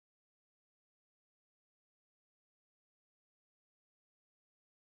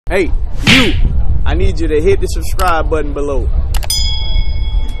Hey, you! I need you to hit the subscribe button below.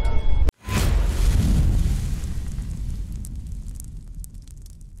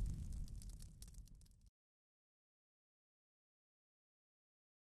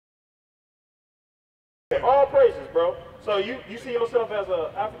 All praises, bro. So you see yourself as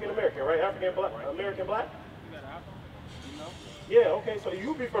a African American, right? African black, American black? Yeah, okay. So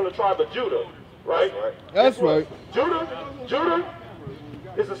you be from the tribe of Judah, right? That's right. Judah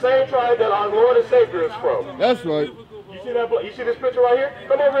is the same tribe that our Lord and Savior is from. That's right. You see that? You see this picture right here?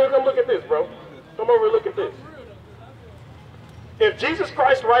 Come over here and come look at this, bro. Come over and look at this. If Jesus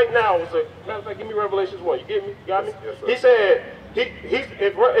Christ right now was a matter of fact, give me Revelations 1. You get me? You got me? Yes, sir. He said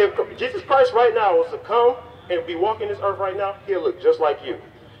if Jesus Christ right now was to come and be walking this earth right now, he'll look just like you.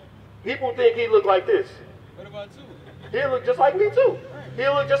 People think he look like this. What about you? He'll look just like me too.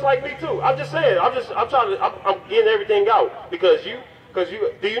 He'll look just like me too. I'm just saying. I'm getting everything out because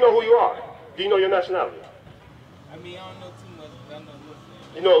do you know who you are? Do you know your nationality? I mean, I don't know too much, but I know a little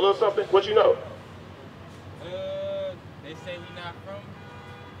thing. You know a little something? What you know? They say we not from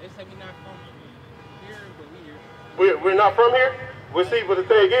here, but we here. We're not from here. Well, see, but the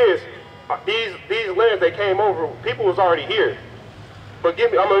thing is, these lands they came over, people was already here. But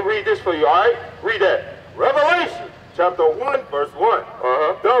I'm gonna read this for you. All right, read that. Revelation chapter 1 verse 1.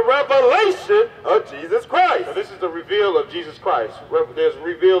 The revelation of Jesus Christ. So this is the reveal of Jesus Christ. There's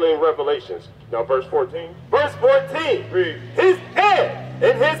reveal in Revelations. Now verse 14. Verse 14. Read. His head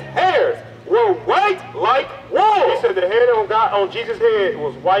and his hairs were white like wool. He said the hair on Jesus' head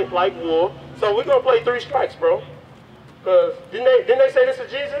was white like wool. So we're gonna play 3 strikes, bro. Cause didn't they say this is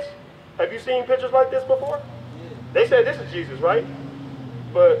Jesus? Have you seen pictures like this before? Yeah. They said this is Jesus, right?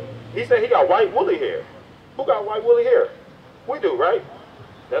 But he said he got white woolly hair. Who got white woolly hair? We do, right?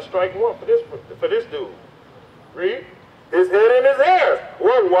 That's strike 1 for this dude. Read. His head and his hairs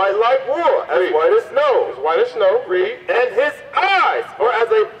were white like wool, as white as snow. As white as snow. Read. And his eyes were as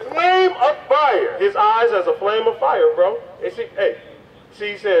a flame of fire. His eyes as a flame of fire, bro. And see, hey,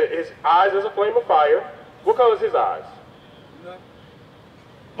 see, he said his eyes as a flame of fire. What color is his eyes?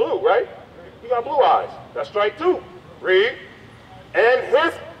 Blue, right? He got blue eyes. That's strike 2. Read. And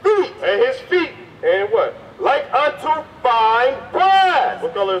his feet. And his feet. And what? Like unto fine brass.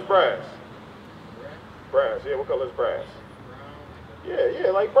 What color is brass? Brass, yeah, what color is brass?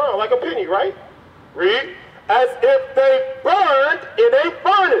 Yeah, like brown, like a penny, right? Read. As if they burned in a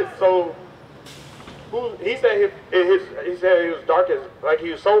furnace. So, he said he was dark as, like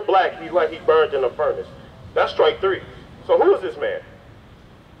he was so black, like he burned in a furnace. That's strike 3. So who is this man?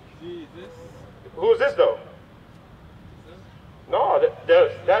 Jesus. Who is this though? No,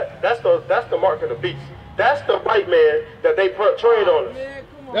 that's the mark of the beast. That's the white man that they portrayed on us. Man,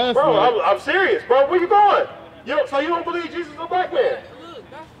 come on. That's Bro, right. I'm serious, bro. Where you going? So you don't believe Jesus is a black man? Look,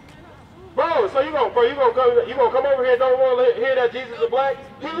 that's Bro, so you gonna come over here and don't want to hear that Jesus is black?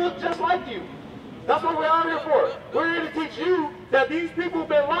 He looks just like you. That's what we're out here for. We're here to teach you that these people have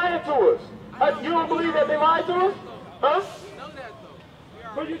been lying to us. You don't believe that they lied to us? Huh? we know that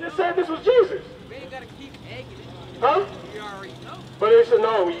though. But you just said this was Jesus. We ain't gotta keep egging it. Huh? We already know. But it's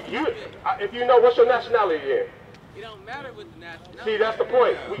no. If you know what's your nationality then. It don't matter with the nationality. See, that's the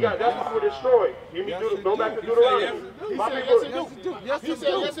point. That's what we're destroying. Go back to Deuteronomy. He My said people- yes it do.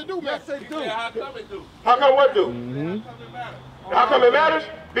 Yes it do, man. Yes it do. How come what do? How come it matters?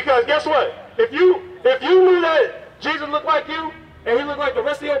 Because guess what? If you knew that Jesus looked like you and he looked like the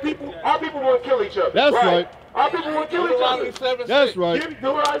rest of your people, our people wouldn't kill each other. That's right. Our people wouldn't kill each other. That's right.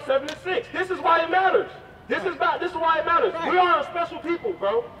 Deuteronomy 7 and 6. This is why it matters. This is why it matters. We are a special people,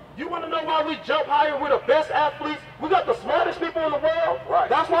 bro. You want to know why we jump higher? We're the best athletes. We got the smartest people in the world. Right.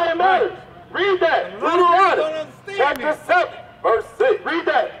 That's why it matters. Read that. Deuteronomy chapter 7 verse 6. Read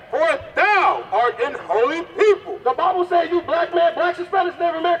that. For thou art an holy people The Bible says you black men, blacks, Hispanics,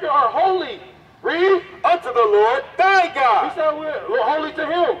 Native American are holy. Read. unto the Lord thy He God. said we're holy to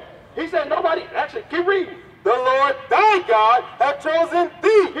him. He said nobody, actually, keep reading. The Lord thy God hath chosen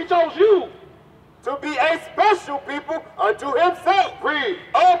thee He chose you. to be a special people unto himself. Read.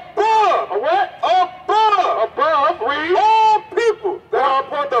 Above. A what? Above. Above, read. All people that are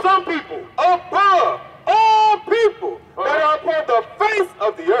upon the Some people. above all people that are upon the face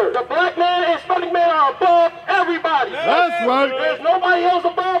of the earth. The black man and Hispanic man are above everybody. That's right. There's nobody else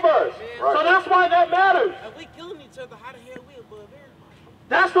above us. Right. So that's why that matters. If we killing each other, how the hell we above everybody?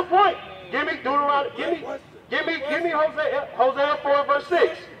 That's the point. Give me Deuteronomy. Give me Hosea 4 verse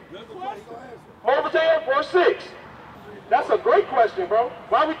 6. Hosea 4 6. That's a great question, bro.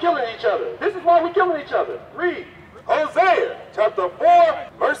 Why are we killing each other? This is why we're killing each other. Read. Hosea chapter 4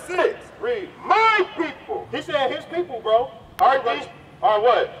 verse 6. Read. My people He said his people, bro, are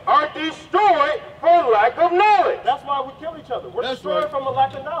what? We're That's destroyed right. from a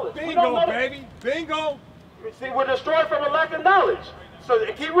lack of knowledge. We don't Bingo, know baby. Bingo. See, we're destroyed from a lack of knowledge. So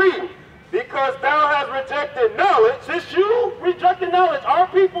keep reading. Because thou hast rejected knowledge, Since you rejected knowledge, our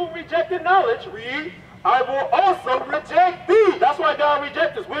people rejected knowledge. read, I will also reject thee. That's why God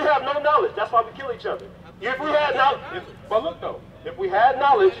rejects us. We have no knowledge. That's why we kill each other. If we had knowledge, but look though, if we had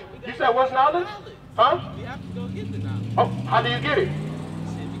knowledge, you said what's knowledge? Huh? You have to go get the knowledge. Oh, how do you get it?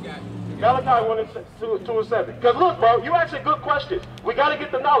 Shit, you got Malachi 1 and 2 and 7. Because look, bro, you asked a good question. We got to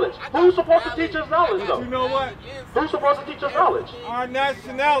get the knowledge. Who's supposed to teach us knowledge, You though? know what? Who's supposed to teach us knowledge? Our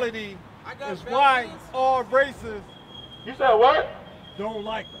nationality is why all races You said what? don't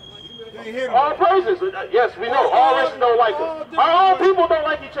like us. They hate All us. praises. Yes, we know. All races don't like us. Our own people don't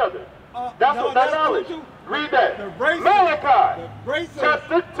like each other. That's no, what that that's knowledge. true, too. Read that. The races, Malachi, the races,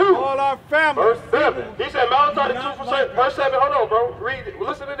 chapter 2, all our family. verse 7. He said Malachi Not 2, like verse 7. Hold on, bro. Read it.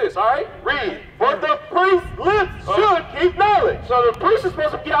 Listen to this, all right? Read. For the priest's lips should keep knowledge. So the priest is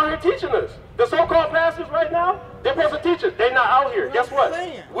supposed to be out here teaching us. The so-called pastors right now, they're supposed to teach us. They're not out here. Guess what?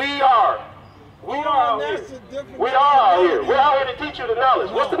 We are. We are out here. We are out here. We're out here to teach you the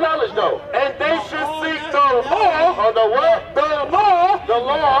knowledge. What's the knowledge, though? And they should seek the law, Or the what? the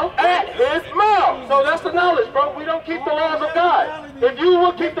law at his mouth. So that's the knowledge, bro. We don't keep the laws of God. If you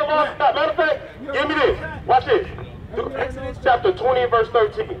will keep the laws of God, matter of fact, give me this. Watch this. Exodus chapter 20 and verse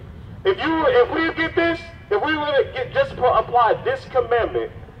 13. If we get this, if we would get just apply this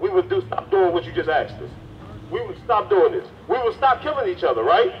commandment, we would stop doing what you just asked us. We would stop doing this. We would stop killing each other,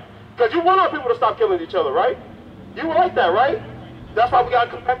 right? Because you want our people to stop killing each other, right? You would like that, right? That's why we got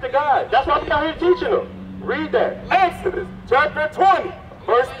to come back to God. That's why we out here teaching them. Read that. Exodus chapter 20,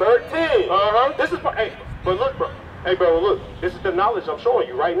 verse 13. This is, hey, but look, bro. Hey, bro, look. This is the knowledge I'm showing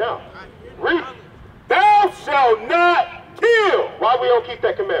you right now. Read. Thou shalt not kill. Why we don't keep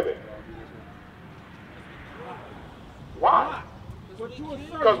that commandment? Why?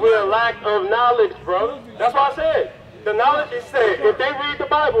 Because we're a lack of knowledge, bro. That's why I said. The knowledge is said, if they read the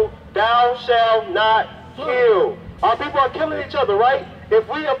Bible, thou shalt not kill. Our people are killing each other, right? If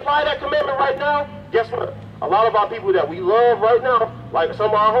we apply that commandment right now, guess what? A lot of our people that we love right now, like some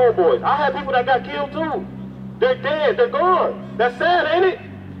of our homeboys, I had people that got killed too. They're dead, they're gone. That's sad, ain't it?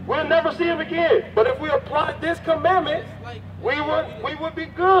 We'll never see them again. But if we apply this commandment, we would be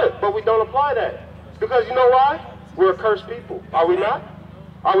good. But we don't apply that. Because you know why? We're a cursed people. Are we not?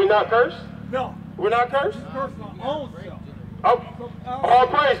 Are we not cursed? No. We're not cursed? Curse our own self. Oh, all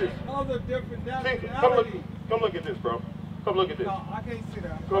praises. Other different See, nationalities. come look at this, bro. Come look at this. No, I can't see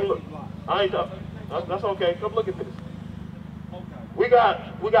that. Come look. I ain't. That's okay. Come look at this. Okay. We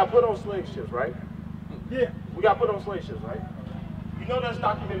got put on slave ships, right? Yeah. We got put on slave ships, right? You know that's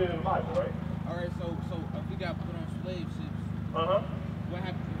documented in the Bible, right? All right, so if we got put on slave ships, what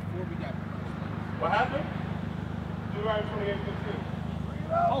happened before we got put on slave ships? What happened? Deuteronomy 28:15.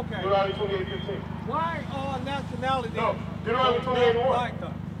 Okay. Deuteronomy 28:15. Why all nationalities? No, Deuteronomy 28:1. like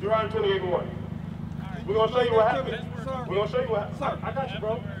us? Deuteronomy 28:1. We're gonna show you what happened. We're gonna show you what happened. I got you,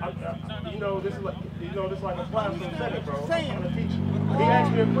 bro. You know this is like a classroom setting, bro. I'm trying to teach you. He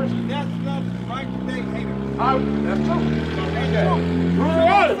asked me a question. Nationalities right today hate us. That's true. Read that.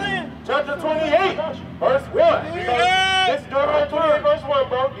 Deuteronomy chapter 28, verse 1. This is Deuteronomy 28 verse 1,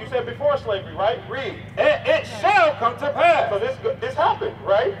 bro. You said before slavery, right? Read. And it shall come to pass. So this happened,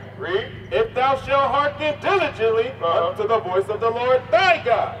 right? Read. If thou shalt hearken diligently unto the voice of the Lord thy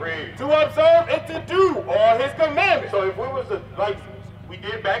God, Read. to observe and to do all his commandments. So if we was to, like we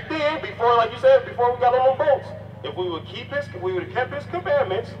did back then, before, like you said, before we got on the boats, if we would have kept his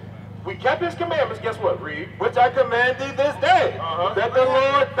commandments. We kept his commandments. Guess what? Read. Which I command thee this day, that the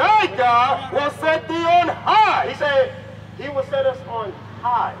Lord thy God will set thee on high. He said he will set us on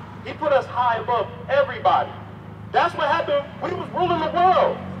high. He put us high above everybody. That's what happened. We was ruling the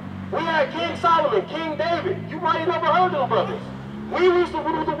world. We had King Solomon, King David. You probably never heard of them brothers. We used to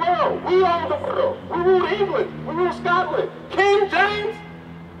rule the world. We owned the world. We ruled England. We ruled Scotland. King James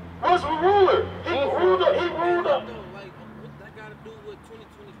was a ruler. He ruled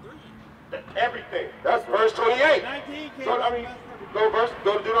everything. That's verse 28. Go to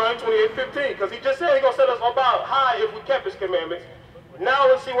Deuteronomy 28:15, because he just said he's gonna set us about high if we kept his commandments. Now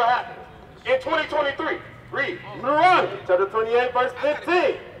let's see what happens. In 2023, read. Deuteronomy chapter 28, verse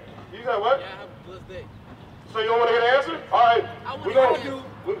 15. You said what? Yeah, have a blessed day. So you don't want to hear the answer? All right. We gonna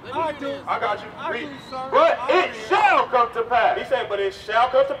I got you. Read. But it shall come to pass. He said, but it shall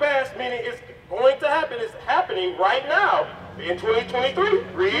come to pass, meaning it's going to happen. It's happening right now in 2023.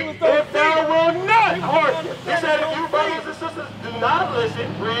 Read. If thou wilt not hearken, He said, if you brothers and sisters do not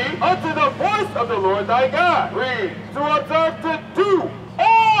listen, read. unto the voice of the Lord thy God, Read. to observe to do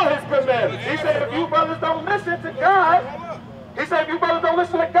all his commandments. He said, if you brothers don't listen to God, said, you brothers don't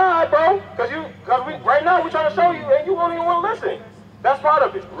listen to God, bro. Because right now we're trying to show you, and you won't even want to listen. That's part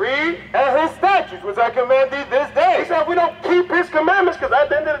of it. Read, and his statutes, which I command thee this day. He said we don't keep his commandments, because at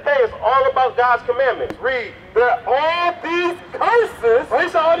the end of the day, it's all about God's commandments. Read. That all these curses, He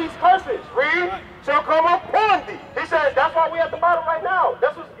said all these curses. Read. shall come upon thee. He said that's why we at the bottom right now.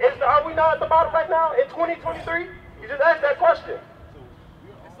 Are we not at the bottom right now in 2023? You just asked that question.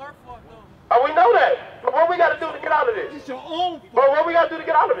 Oh, we know that. But what we got to do to get out of this? It's your own fault. But what we got to do to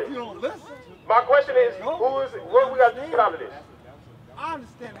get out of this? You don't listen. My question is, what we got to do to get out of this? I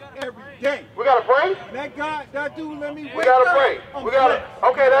understand it every day. We got to pray? That dude let me wake up. We got to pray. I'm We got to,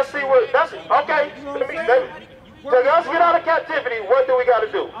 okay, let's see what, okay. You know what To I'm saying? us get out of captivity, what do we got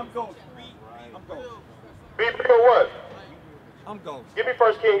to do? I'm going. I'm going. Be free or what? I'm going. Give me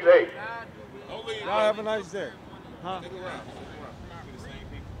 1 Kings 8. Y'all have a nice day. Huh?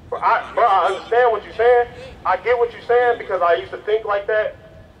 I understand what you're saying. I get what you're saying because I used to think like that.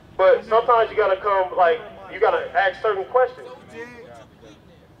 But sometimes you gotta come you gotta ask certain questions.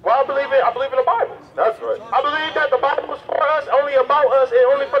 Well, I believe in the Bible. That's right. I believe that the Bible was for us, only about us, and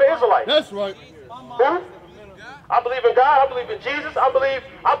only for the Israelites. That's right. Who? I believe in God. I believe in Jesus. I believe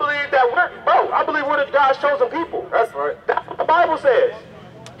that I believe we're the God's chosen people. That's right. That's what the Bible says.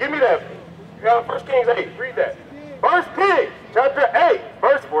 Give me that. 1 Kings 8. Read that. 1 Kings, chapter 8,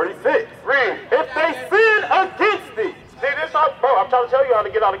 verse 46. Read. If they sin against thee. See this, bro? I'm trying to tell you how to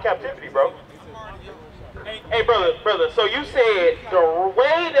get out of captivity, bro. Hey, brother, so you said the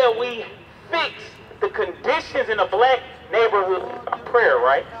way that we fix the conditions in a black neighborhood is prayer,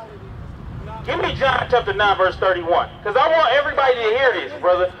 right? Give me John chapter 9, verse 31. Because I want everybody to hear this,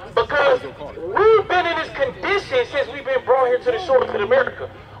 brother. Because we've been in this condition since we've been brought here to the shores of America.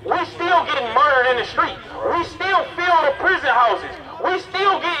 We still getting murdered in the street. We still fill the prison houses. We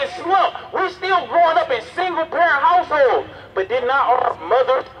still getting slumped. We still growing up in single parent households. But did not our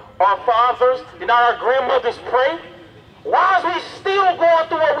mothers, our fathers, did not our grandmothers pray? Why is we still going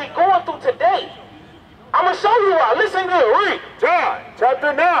through what we're going through today? I'm going to show you why. Listen to it. Read. John,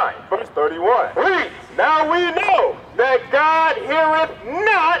 chapter 9, verse 31. Read. Now we know that God heareth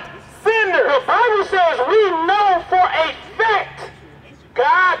not sinners. The Bible says we know for a fact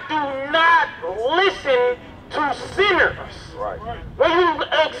God do not listen to sinners. Right. When you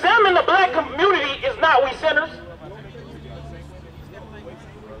examine the black community, is not we sinners?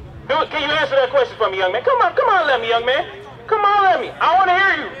 Can you answer that question for me, young man? Come on, let me, young man. Come on, let me. I want to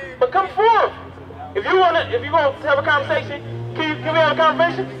hear you, but come forth. If you want to have a conversation, can we have a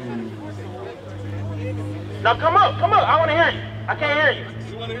conversation? Now come up. I want to hear you. I can't hear you.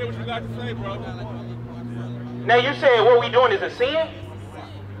 You want to hear what you got to say, bro? Now you said what we doing is a sin?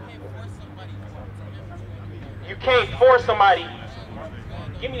 You can't force somebody.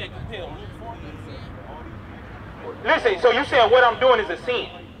 Give me that compel. Listen, so you said what I'm doing is a sin.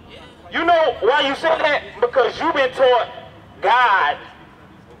 You know why you said that? Because you've been taught God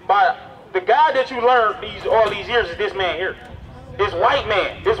by the God that you learned all these years is this man here. This white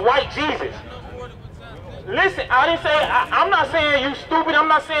man, this white Jesus. Listen, I didn't say, I'm not saying you stupid, I'm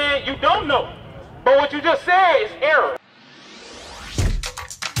not saying you don't know. But what you just said is error.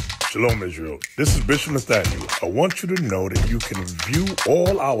 Shalom, Israel. This is Bishop Nathaniel. I want you to know that you can view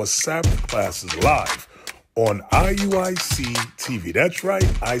all our Sabbath classes live on IUIC TV. That's right,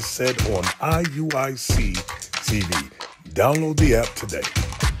 I said on IUIC TV. Download the app today.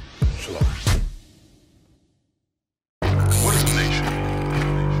 Shalom. What is the nation?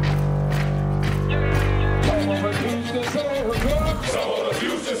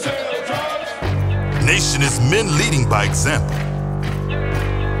 Nation is men leading by example.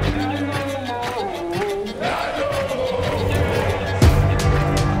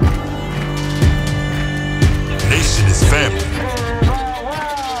 Nation is family.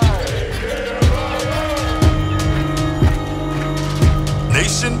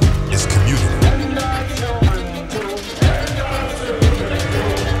 Nation is community.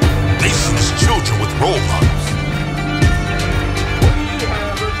 Nation is children with role models.